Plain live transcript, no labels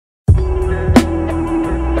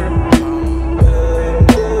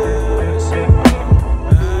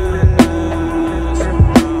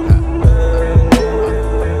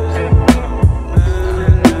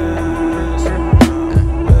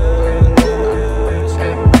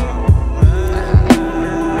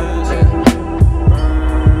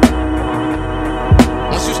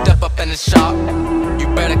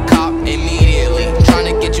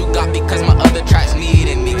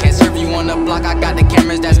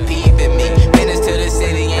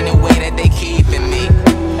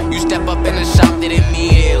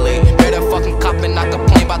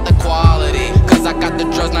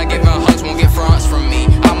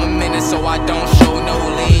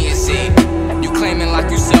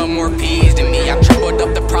more P's than me. I tripled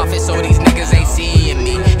up the profit so these niggas ain't seeing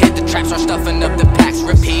me. Hit the traps, start stuffing up the packs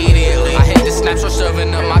repeatedly. I hit the snaps, start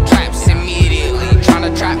serving up my traps immediately.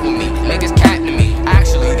 Tryna trap with me, niggas catting me.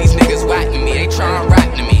 Actually, these niggas whacking me, they tryna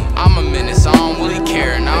rap to me. I'm a menace, I don't really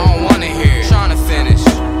care, and I don't wanna hear it. Tryna finish,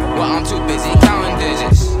 well I'm too busy counting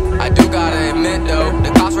digits. I do gotta admit though,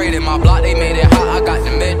 the cops raided my block, they made it hot, I got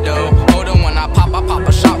the mid though. Hold on, when I pop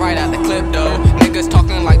a shot right at the clip though. Niggas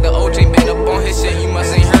talking like the Ocho been up on his shit, you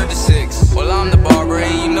must ain't heard the 6. Well I'm the barber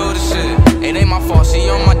and you know the shit. It ain't my fault, she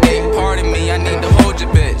on my dick, pardon me, I need to hold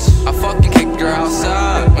your bitch. I fucking kicked her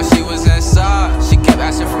outside, when she was inside. She kept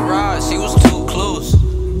asking for rides, she was too close.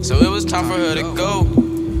 So it was time for her to go.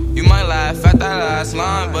 You might laugh at that last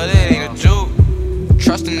line, but it ain't a joke.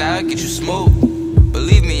 Trusting that'll get you smooth.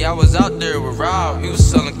 Believe me, I was out there with Rob, he was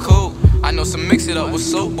selling coke. I know some mix it up with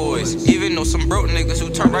soap boys. Even know some broke niggas who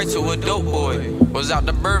turned right to a dope boy. Was out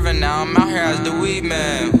the Burbz, now I'm out here as the weed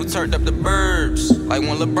man, who turned up the Burbz, like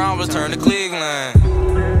when LeBron was turned to Cleveland.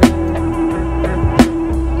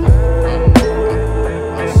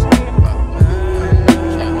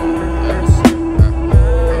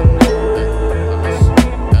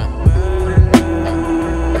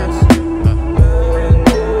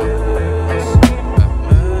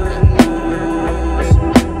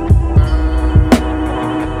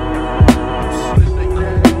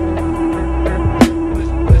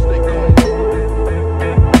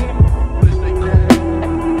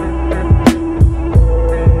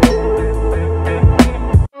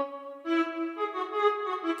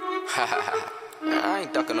 I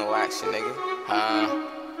ain't ducking no action, nigga.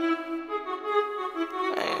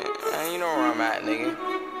 You know where I'm at, nigga.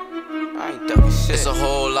 I ain't ducking shit. It's a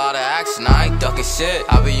whole lot of action, I ain't ducking shit.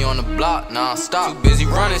 I be on the block non-stop, too busy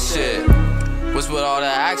running shit. What's with all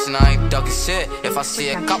that action, I ain't ducking shit. If I see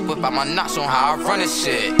a cop whip out my notch on how I run this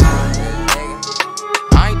shit.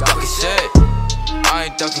 I ain't ducking shit. I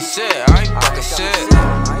ain't ducking shit. I ain't ducking shit.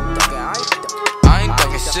 I ain't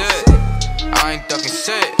ducking shit. I ain't ducking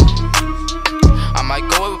shit. I might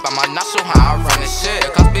go whip out my notch on how I run this shit. The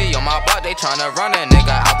cops be on my butt, they tryna run a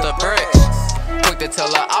nigga out the bricks. Quick to tell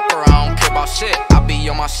the opera, I don't care about shit. I be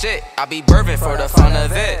on my shit, I be burping for the fun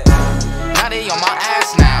of it. Now they on my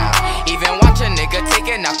ass now. Even watch a nigga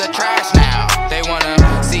taking out the trash now. They wanna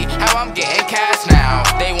see how I'm getting cash now.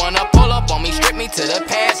 They wanna pull up on me, strip me to the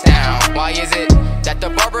pants down. Why is it that the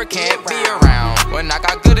barber can't be around? When I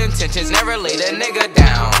got good intentions, never laid a nigga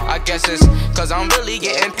down. I guess it's cause I'm really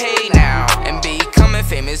getting paid now, and becoming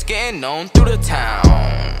famous, getting known through the town.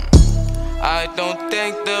 I don't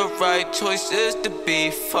think the right choice is to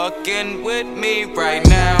be fucking with me right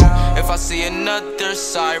now. If I see another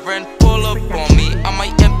siren pull up on me, I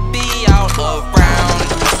might be out around.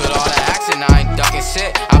 With all the action, I ain't ducking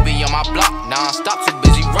shit. I be on my block non-stop, too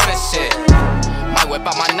busy running shit. Might whip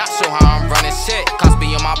out my notch, show how I'm running shit. Cops be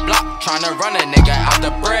on my block, tryna run a nigga out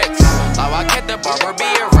the bricks. How I get the barber be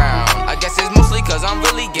around? I guess it's mostly cause I'm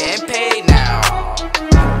really getting paid now.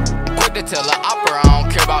 Quick to tell the opera, I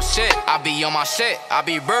don't care about shit. I be on my shit, I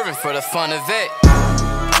be burping for the fun of it.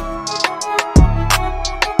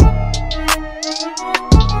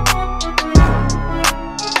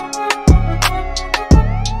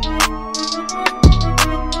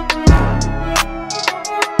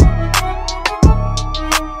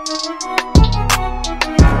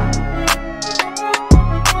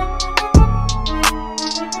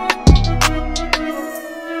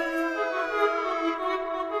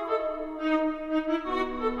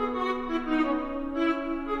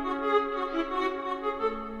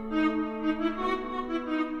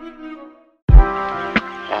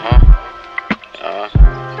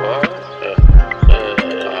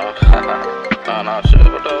 Nah, shit,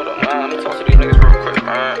 hold up, man. Let me talk to these niggas real quick,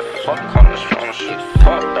 man. Fuck calling this phone shit.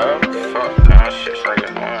 Fuck, up. Fuck, man. Shit straight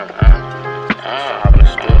up, man. I'm in the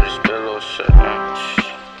studio, just spit a little shit, man.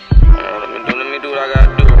 Let me do what I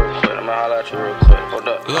gotta do real quick. I'ma holler at you real quick. Hold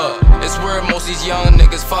up. Look, it's where most these young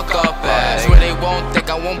niggas fuck up at. It's where they won't think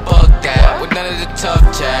I won't bug that. With none of the tough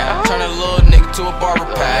chat. Turn a little nigga to a barber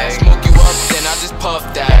pack. Smoke you up, then I just puff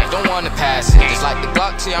that. Don't wanna pass it. Just like the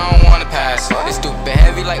Glock, see, I don't wanna pass it. It's stupid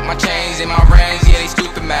heavy like my chains and my rings. Yeah, they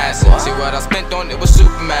stupid massive. See what I spent on it was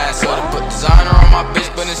super massive. Would've put designer on my bitch,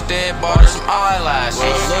 but instead bought her some eyelashes.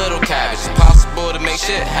 Little cabbage, it's possible to make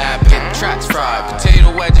shit happen. Get the tracks fried,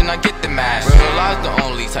 potato wedge, and I get the mash. Realize the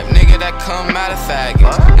only type nigga that come out of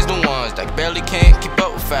faggots is the ones that barely can't keep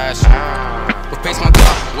up with fashion. Replace my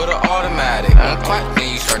Glock with an automatic. One clap, then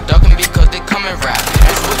you start ducking because they coming rapid.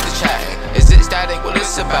 It's with the chatting. Is it static? What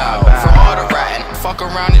it's about? For all the ratting, fuck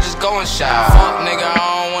around and just go and shout. Fuck nigga, I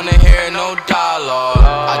don't wanna hear no dialogue.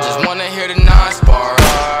 I just wanna hear the non-spar.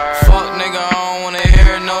 Fuck nigga, I don't wanna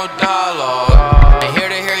hear no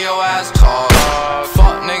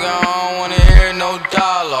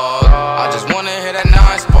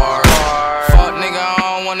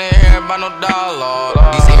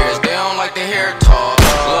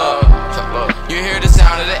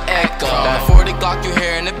block, you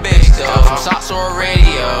hearing the bass though. From shots or a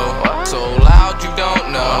radio, so loud you don't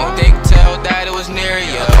know. Think tell that it was near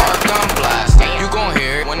you. Car gun blasting, you gon'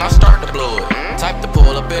 hear it when I start to blow it. Type to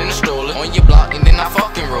pull up in the stroller on your block and then I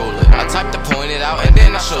fucking roll it. I type to point it out and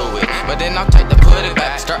then I show it, but then I type to put it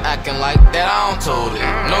back. Start acting like that I don't told it.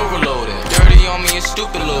 No reloading, dirty on me and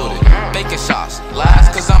stupid loaded. Making shots last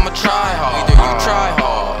cause I'm a try hard. Either you try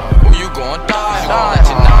hard or you gon' die hard. Let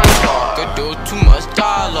your non-spark could do too much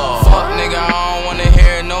dialogue. Fuck nigga, I don't wanna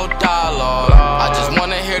hear no dialogue. I just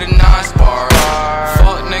wanna hear the non-spark.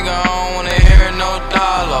 Fuck nigga, I don't wanna hear no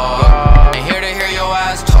dialogue. Ain't here to hear your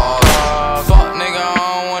ass talk. Fuck nigga, I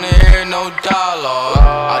don't wanna hear no dialogue.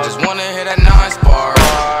 I just wanna hear that non-spark.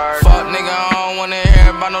 Fuck nigga, I don't wanna hear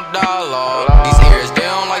about no dialogue. These ears, they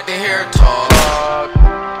don't like to hear talk.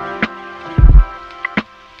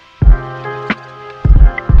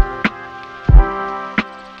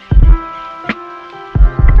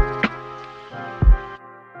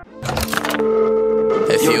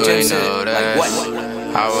 If you ain't know that,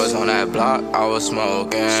 I was on that block, I was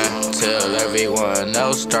smoking till everyone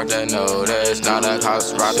else start to notice. Now the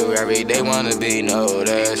cops ride through every day, wanna be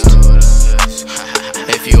noticed.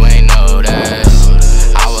 If you ain't know that,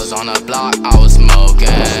 I was on the block, I was smoking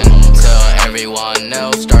till everyone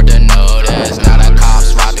else start to notice. Now the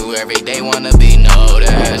cops ride through every day, wanna be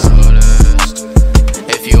noticed.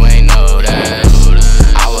 If you ain't know that,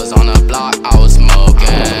 I was on the block, I was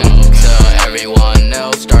smoking till everyone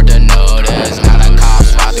else start to notice. Now the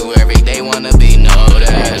cops ride through every day, wanna be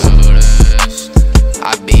noticed.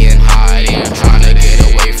 I be in hiding, trying to get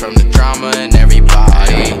away from the drama and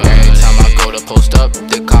everybody. Every time I go to post up,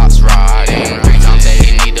 the cops riding. 3 times that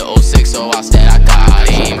he need the 06, so I said I got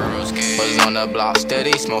him. Was on the block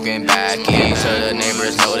steady, smoking backy. So the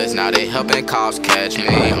neighbors notice, now they helping cops catch me.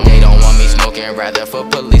 They don't want me smoking, rather for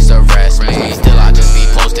police arrest me. Still I just be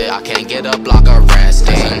posted, I can't get a block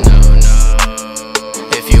arresting.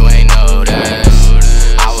 If you ain't noticed,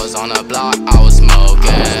 I was on the block, I was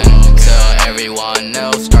smoking till everyone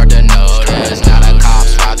else start to notice. Now the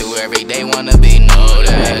cops ride through every day, wanna be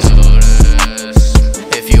noticed.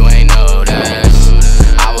 If you ain't noticed,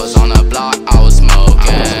 I was on the block, I was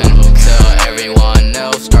smoking till everyone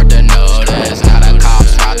else start to notice. Now the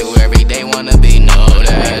cops ride through every day, wanna be noticed.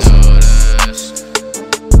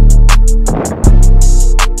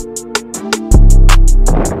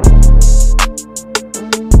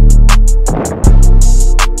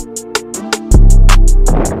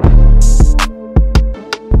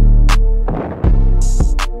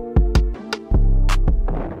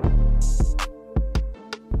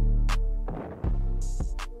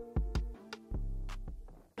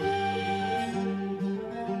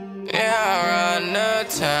 Yeah, I run the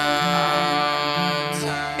town.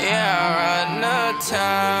 Yeah, I run the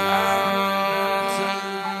town.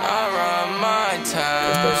 I run my town.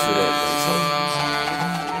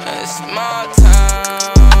 It's my town.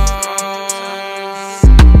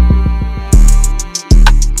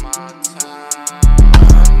 My town.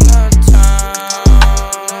 Run the town.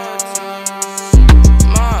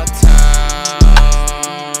 My town.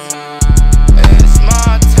 It's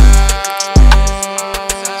my town.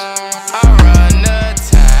 I run the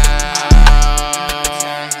town.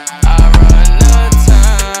 I run the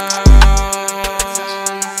town.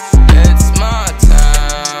 It's my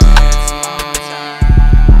town.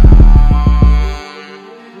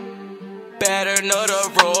 Better know the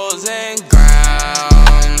rules and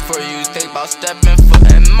ground. For you think about stepping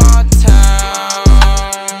foot in my town.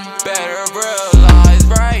 Better realize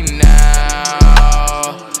right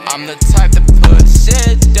now, I'm the type to put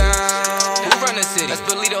shit down. Who run the city? Let's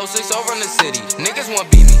believe the 06 run the city. Niggas want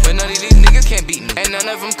beat me, but none of these niggas can't beat me. Ain't none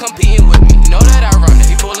of them competing with me. Know that I run it.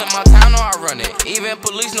 People in my town know I run it. Even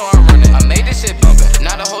police know I run it. I made this shit bumpin'.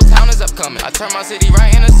 Now the whole town is upcoming. I turn my city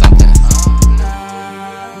right into something.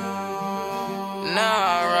 Now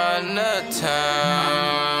I run the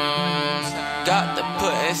town. Got to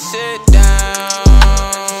putting shit down.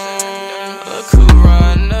 Look who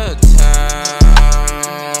run the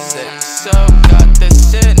town. Say so, got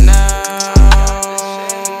this shit now.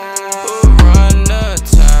 Who run the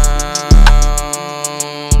town?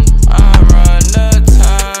 I run the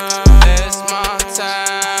town. It's my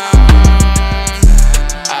town.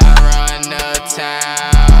 I run the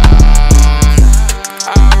town.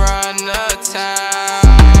 I run the town.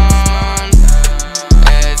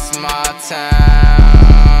 It's my town.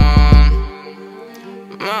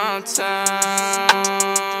 My town.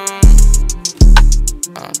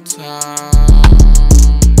 My town.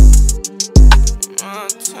 My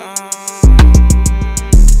town.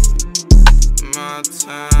 My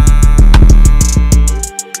town.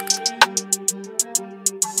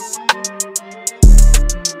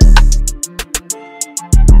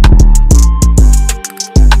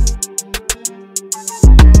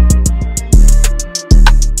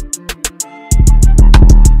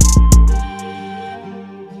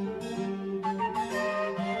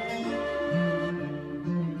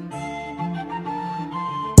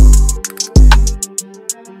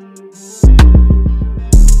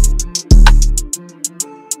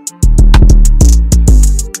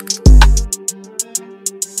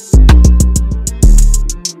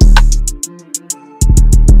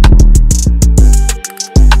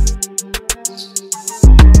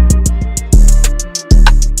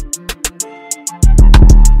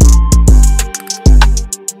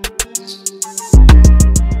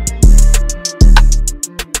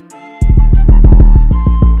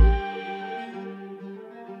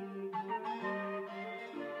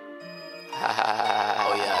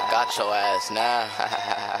 Watch your ass now.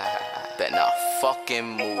 Bet not fucking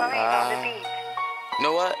move. You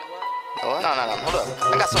know what? No, hold up.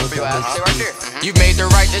 I got something for your ass. Stay right there. You made the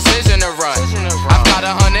right decision to run. I've got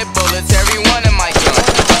 100 bullets, every one in my gun.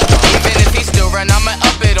 Even if he still run, I'ma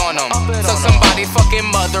up it on him. So somebody fucking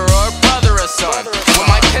mother or brother or son. With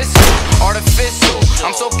my pistol, artificial.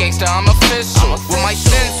 I'm so gangster, I'm official. With my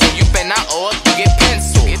stencil, you bet not owe up, you get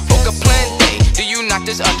pencil. Book a plan day, do you not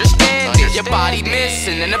just understand it? Your body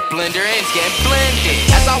missing in the blender and it's getting blended.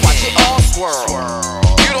 As I watch it all swirl.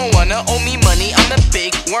 You don't wanna owe me money, I'm the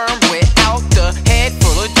big worm without the head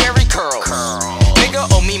full of Jerry curls. Nigga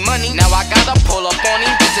owe me money, now I gotta pull up on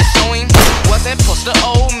him just to show him wasn't supposed to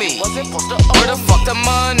owe me. Where the fuck the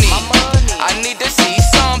money? I need to see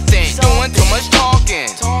something. Doing too much talking.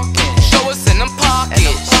 Show us in them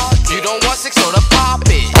pockets. You don't want 6 so to pop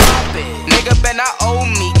it. Nigga better not owe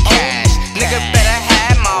me cash. Nigga better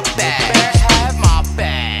have my bag.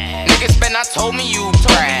 Niggas better not told me you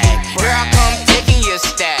brag. Here I come taking your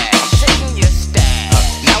stash.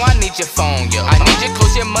 Now I need your phone, yo. I need your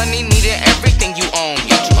clothes, your money, needed everything you own,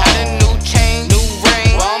 yo. You had a new chain, new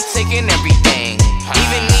ring. Well, I'm taking everything.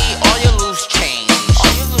 Even need all your loose change.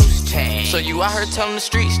 So you out here telling the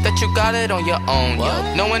streets that you got it on your own,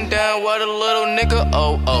 yo. Knowing damn what a little nigga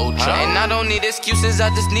Ocho. And I don't need excuses, I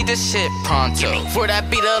just need this shit pronto. For that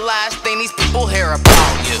be the last thing these people hear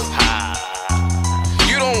about you.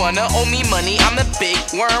 You don't wanna owe me money, I'm the big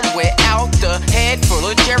worm without the head full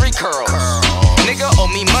of Jerry curls. Nigga owe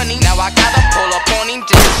me money, now I gotta pull up on him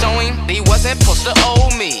just to show him that he wasn't supposed to owe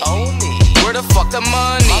me. Where the fuck the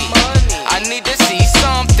money? I need to see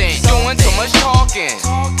something. Doing too much talking.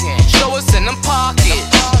 Show us in them pockets.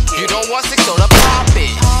 You don't want 6 so to pop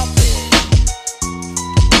it.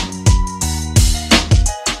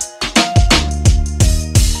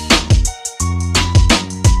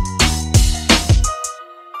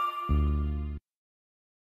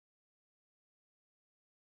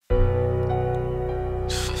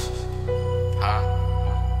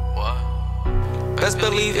 Best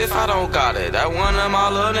believe if I don't got it, that one of my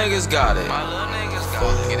little niggas got it.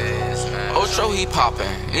 Fuck it is, man. Ocho, he poppin'.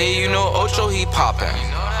 Yeah, you know Ocho, he poppin'. You know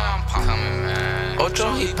that I'm poppin', man.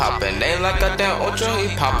 Ocho, he poppin'. They like a damn Ocho, he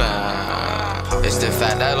poppin'. It's the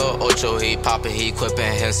fact that little Ocho, he poppin'. He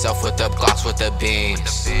equipping himself with the Glocks with the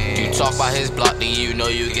beams. You talk about his block, then you know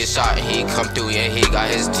you get shot. He come through, yeah, he got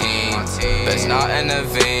his team. Best not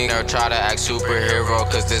intervene or try to act superhero,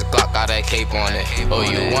 cause this Glock got a cape on it. Oh,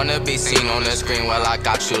 you wanna be seen on the screen? Well, I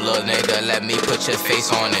got you, little nigga, let me put your face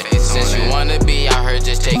on it. Since you wanna be out here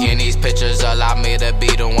just taking these pictures, allow me to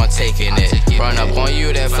be the one taking it. Run up on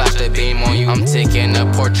you, then flash the beam on you. I'm taking a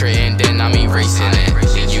portrait and then I'm erasing it.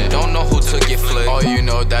 And you don't know who took your flick. Oh, you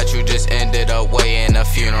know that you just ended up way in a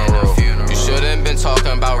funeral. You shouldn't been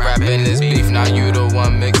talking about rapping this beef, now you the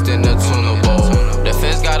one mixed in the tuna bowl. The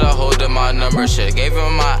feds got a hold of my number, shit, gave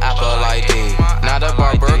him my Apple ID. Now the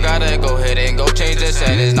barber gotta go ahead and go change the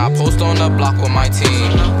settings, not post on the block with my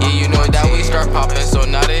team. Yeah, you know that we start popping, so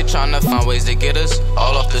now they tryna find ways to get us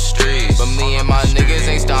all off the streets. But me and my niggas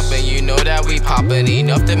ain't stopping, you know that we poppin'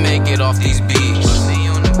 enough to make it off these beats.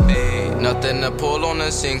 Nothing to pull on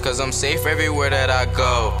the scene, cause I'm safe everywhere that I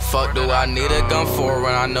go. Fuck do I need a gun for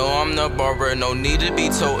when I know I'm the barber, no need to be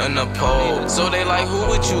toting the pole. So they like, who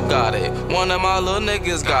with you got it? One of my little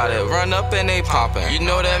niggas got it. Run up and they poppin'. You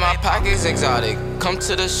know that my pack is exotic. Come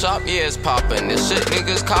to the shop, yeah, it's poppin'. This shit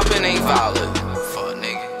niggas coppin' ain't valid. Fuck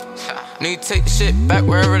nigga. Need to take the shit back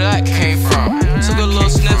wherever that came from. Took a little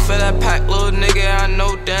sniff of that pack, little nigga. I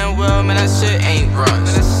know damn well, man, that shit ain't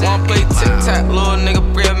runs. Wanna play tic-tac, little nigga,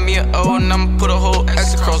 bring me an O and I'ma put a whole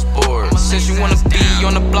X across board. Since you wanna be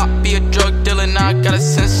on the block, be a drug dealer, now I gotta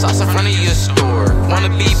send shots in front of your store. Wanna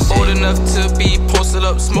be bold enough to be posted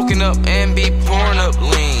up, smoking up, and be pouring up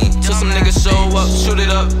lean. Till some niggas show up, shoot it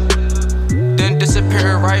up, then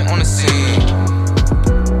disappear right on the scene.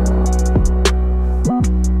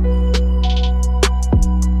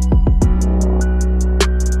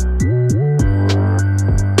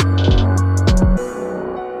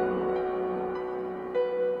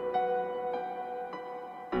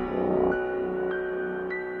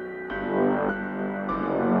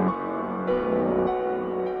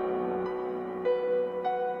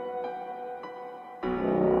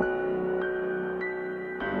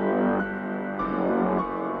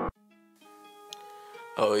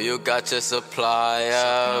 Oh, you got your supply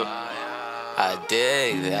up. I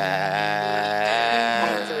dig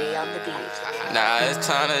that. Now it's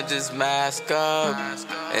time to just mask up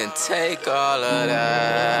and take all of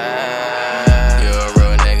that. You're a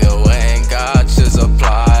real nigga who ain't got your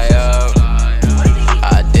supply up.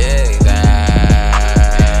 I dig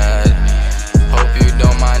that. Hope you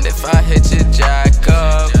don't mind if I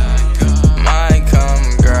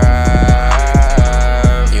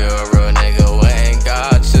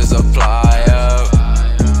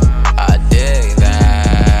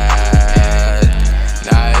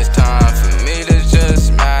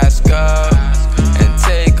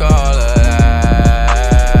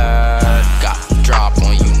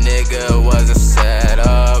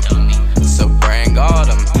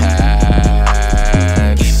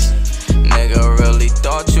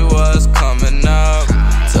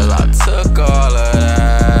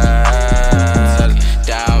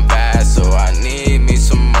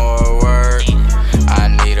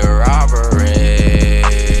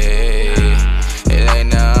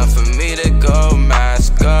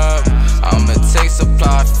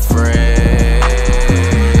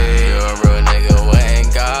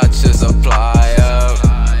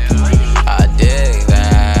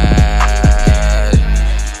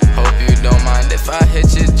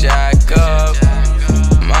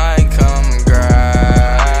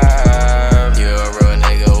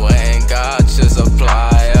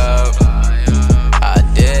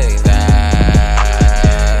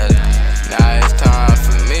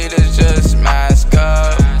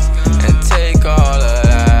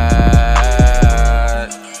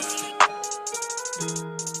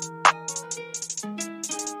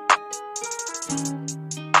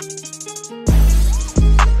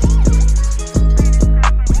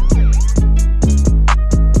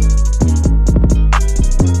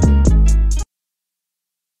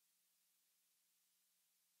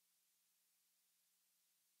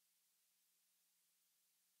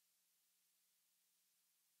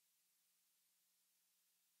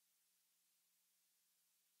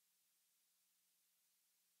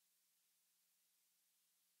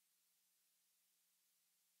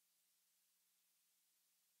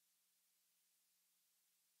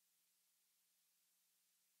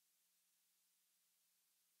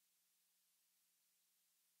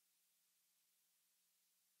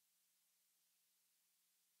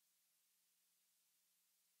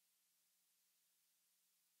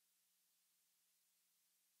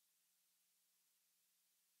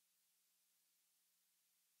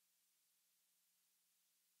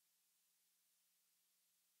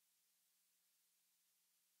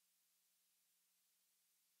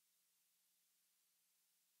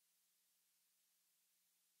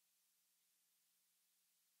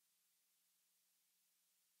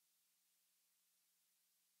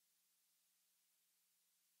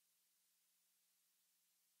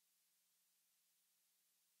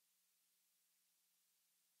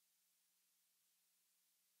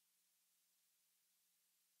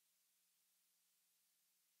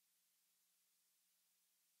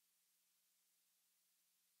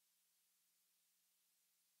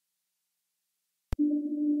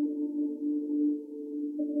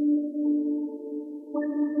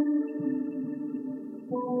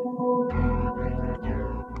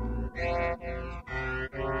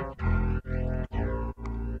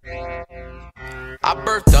I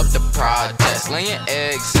birthed up the projects, laying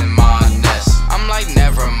eggs in my nest. I'm like,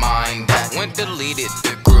 never mind that. Went deleted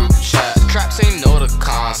the group chat. Traps ain't know the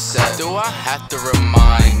concept. Do I have to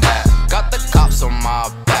remind that? Got the cops on my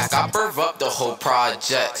back. I birth up the whole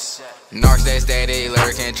projects. Narcs they steady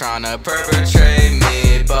lurking, tryna perpetrate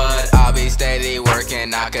me, but I be steady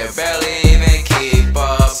working, I could barely even keep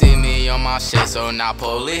up. See me on my shit, so now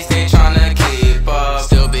police they tryna keep up.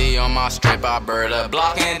 Still be on my strip, I bird a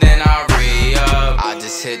block and then I re-up. I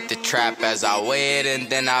just hit the trap as I wait and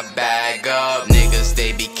then I bag up. Niggas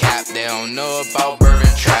they be capped, they don't know about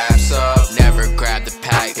birthing traps up. Never grab the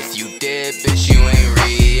pack, if you did, bitch you ain't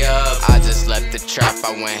re-up. I just left the trap,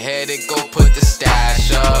 I went ahead and go put the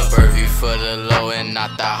stash up. For the low and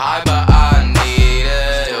not the high, but I need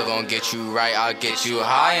it. Still gon' get you right, I'll get you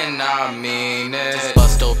high and I mean it.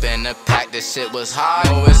 Bust open the pack, this shit was high,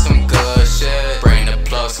 oh it's some good shit. Brain to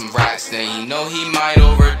plug some racks, then you know he might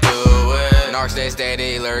overdo it. Narcs they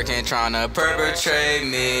steady lurking, tryna perpetrate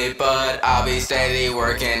me, but I'll be steady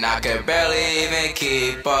working, I could barely even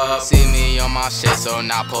keep up. See me on my shit, so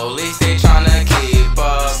now police they tryna keep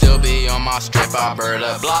up. Still be on my strip, I bird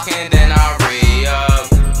a block and then I re-up.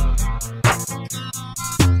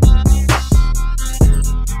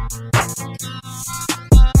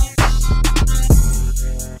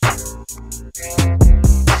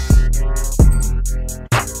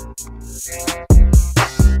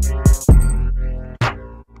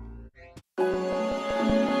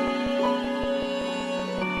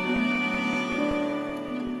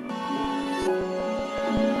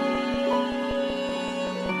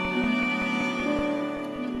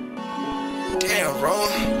 Damn, bro.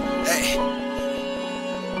 Hey.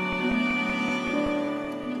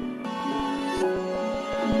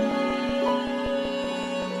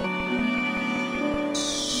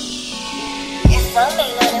 It's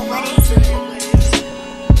rolling on it, what is it?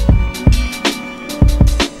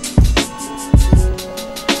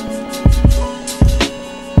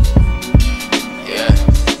 Yeah.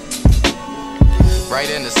 Right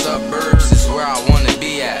in the suburbs is where I wanna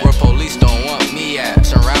be at. Where police don't want me at.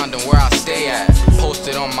 Surrounding where I stay at.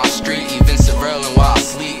 Posted on my street, even surveilling while I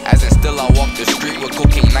sleep. As in still I walk the street with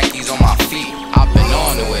cocaine Nikes on my feet. I've been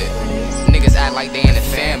on to it. Niggas act like they in a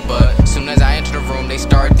fan, but soon as I enter the room they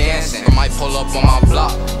start dancing. Or might pull up on my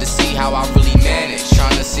block to see how I really manage.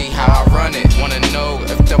 Tryna see how I run it. Wanna know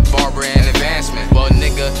if the barber in advancement. Well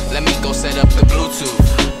nigga, let me go set up the Bluetooth.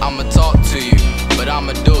 I'ma talk to you, but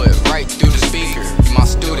I'ma do it right through the speaker. You my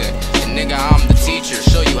student, and nigga I'm the teacher.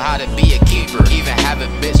 Show you how to be a keeper. Even have a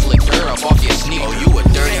bitch lick dirt up off your sneaker. Oh, you a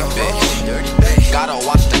dirty bitch. Gotta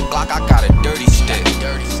watch the Glock, I got a dirty stick.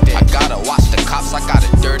 I gotta watch the cops, I got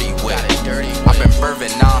a dirty whip. I've been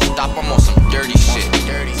birthing non-stop, I'm on some dirty shit.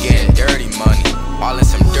 Getting dirty money, while in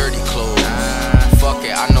some dirty clothes. Fuck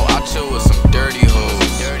it, I know I chill with some dirty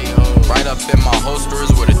hoes. Right up in my holster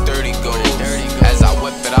is where the 30 goes. As I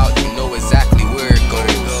whip it out, you know exactly where it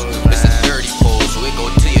goes. It's a dirty pose, so it go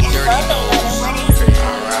to your dirty nose.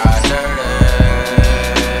 Alright, dirty.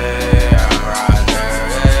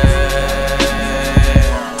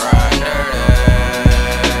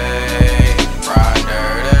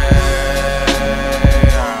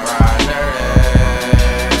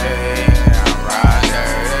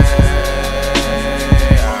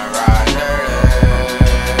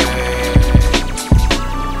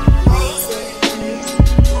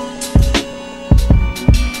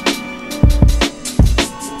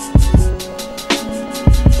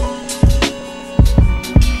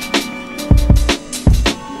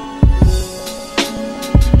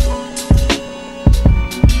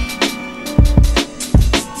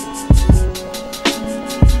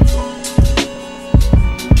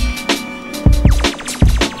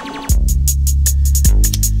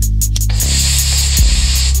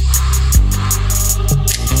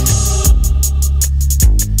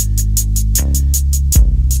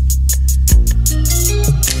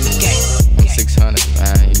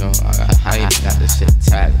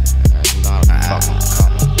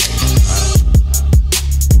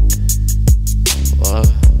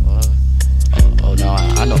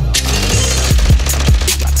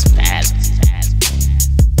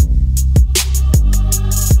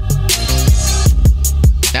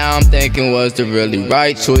 I'm thinking was the really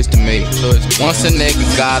right choice to make. Once a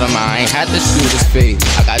nigga got him, I ain't had to shoot his face.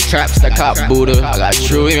 I got traps that cop Buddha, I got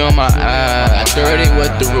Chewy on my eye. I got 30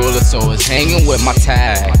 with the ruler, so it's hanging with my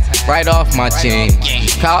tag. Right off my chain.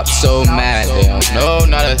 Cops so mad, they don't know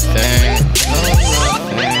not a thing.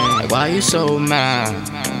 Like, why you so mad?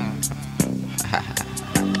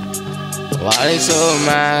 Why they so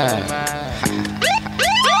mad?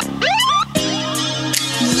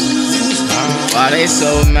 Why they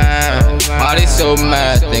so mad? Why they so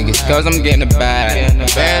mad? Think it's cause I'm getting a bag.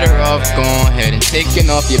 Better off going ahead and taking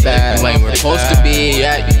off your bag. You ain't where supposed to be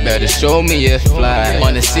at, you better show me your flag.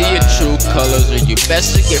 Wanna see your true colors or you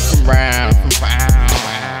best to get from round.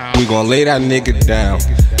 We gon' lay that nigga down.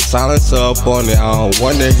 Silence up on it, I don't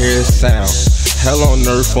wanna hear a sound. Hell on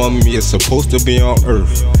earth for me, it's supposed to be on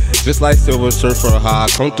earth. Just like Silver Surfer, how I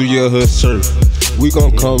come through your hood surf. We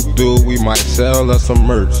gon' come through, we might sell us some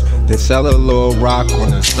merch. Then sell a little rock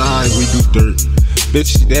on the side, we do dirt.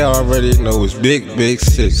 Bitch, they already know it's big, big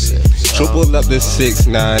 6. Triple up the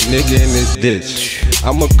 6'9", nigga in this ditch.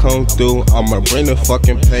 I'ma come through, I'ma bring the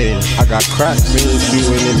fucking pain. I got crack beans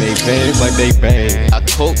shooting in they veins like they bang. I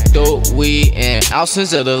coke, dope, weed, and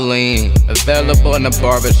ounces of the lean. Available in the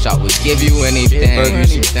barbershop, we give you anything.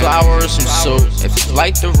 Some flowers, some soap, if you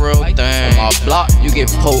like the real thing. On my block, you get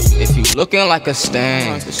poked if you looking like a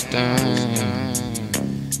stain.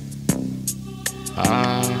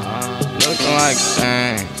 Looking like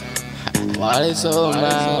stain. Why they so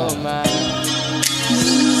mad?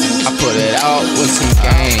 I put it out with some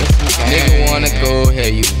game. Nigga wanna go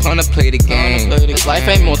ahead, you wanna play the game. This life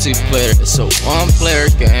ain't multiplayer, it's a one-player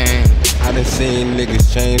game. I done seen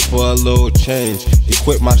niggas change for a little change.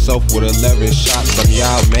 Equip myself with 11 shots, I'm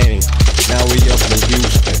y'all man. Now we up in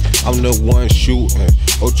Houston, I'm the one shooting.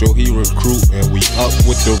 Ocho he recruiting, we up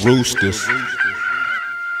with the roosters.